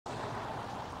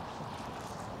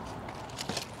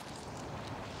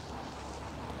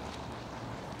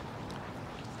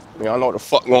Y'all know what the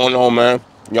fuck going on, man.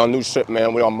 Y'all new shit,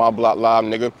 man. We on My Block Live,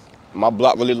 nigga. My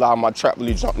block really live, my trap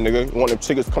really jump, nigga. You want them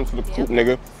tickets, come to the coop,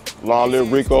 nigga. Long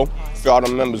live Rico. For all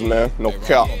the members, man. No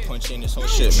cap. Punch in this whole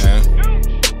shit, man.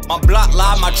 My block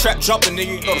live, my trap jumping,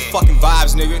 nigga. You know the fucking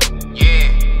vibes, nigga. Yeah.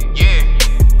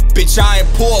 Bitch, I ain't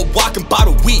poor, walking by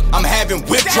the week, I'm having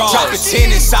withdrawals. Dropping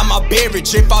 10 inside my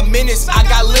beverage, in 5 minutes, I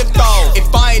got lift off. If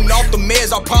I ain't off the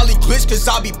meds, I'll probably glitch, cause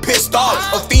I'll be pissed off.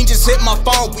 A fiend just hit my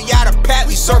phone, we out of pat,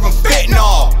 we serving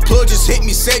fentanyl. Plug just hit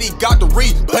me, said he got the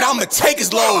read, but I'ma take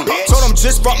his load. Told him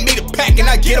just brought me the pack,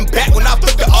 and I get him back when I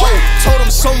flip the O. Told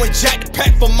him someone jacked the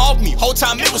pack from off me, whole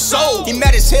time it was sold. He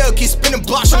mad as hell, keep spinning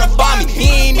blocks trying to find me,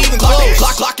 he ain't even close.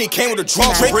 Glock it came with a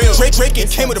drum for real, Drake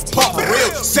it came with a pump for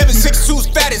real.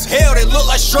 762's fat as hell, they look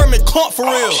like Sherman Clump for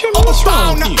real. I'm a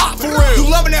fire on the op for real. You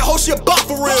loving that hoe, she a bop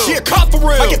for real. She a cop for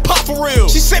real. I get pop for real.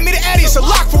 She sent me the addy, it's a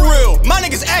lock for real. My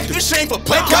niggas acting this shame for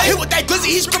play. Got hit with that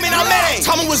glizzy, he screaming out mad.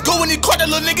 Tommy was good when he caught that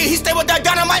little nigga, he stayed with that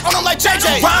dynamite on him like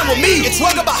JJ. Rhyme with me, it's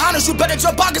rug up behind us, you better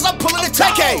jump out cause I'm pulling the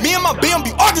TK. Me and my BM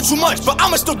be arguing too much, but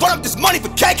I'ma still run up this money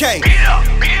for KK. Beat it up,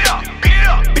 beat it up, beat it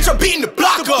up. Bitch, I'm beating the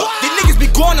block up. These niggas be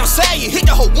going outside, you hit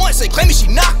the hoe once, they claiming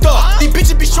she knocked up. These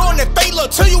bitches be showing that fake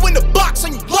love till you in the box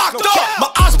and you locked up. My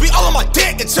eyes be all on my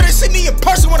dick until they see me in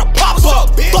person when I pop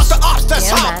up. Fuck the ops, that's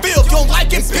how I feel. If you don't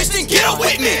like it, bitch, then get up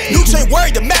with me. Nooch ain't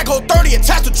worried, the mag hold 30,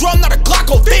 attached the drum, not a Glock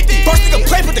hold 50. First nigga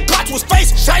play with the Glock to his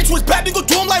face, shine to his back, we gon'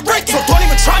 do him like Ricky. So don't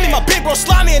even try me, my big bro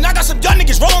slimy, and I got some young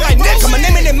niggas rolling like Nick. Got my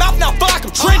name in their mouth, now I feel like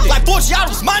I'm trending. Like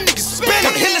Forgiatos, my niggas spinning.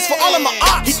 Got hit list for all of my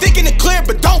ops. He thinking it clear,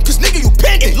 but don't, cause nigga, you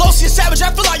pending. Lossy and savage,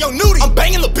 I feel like yo nudie. I'm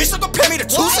banging little bitch, like compare me to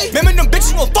Tuesday. Remember them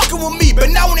bitches won't fucking with me, but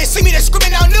now when they see me, they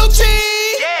screaming out Nooch.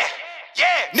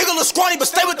 Nigga look scrawny,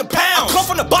 but stay with the pound. I come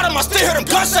from the bottom, I still hear them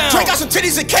gun sounds. Drake got some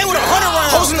titties and came with 100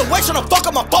 rounds. Hoes in the way tryna fuck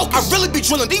up my focus. I really be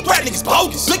drilling, these rap niggas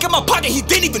bogus. Blick in my pocket, he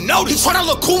didn't even notice. He tryna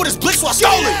look cool with his blick, so I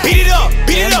stole it. Beat it up,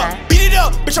 beat it up, beat it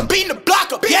up. Bitch, I'm beating the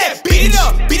block up. Yeah, beat it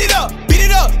up, beat it up, beat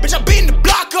it up. Bitch, I'm beating the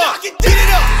block up. Beat it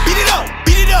up, beat it up,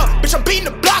 beat it up. Bitch, I'm beating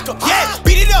the block up. Yeah,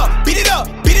 beat it up, beat it up,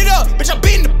 beat it up. Bitch, I'm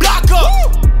beating the block up.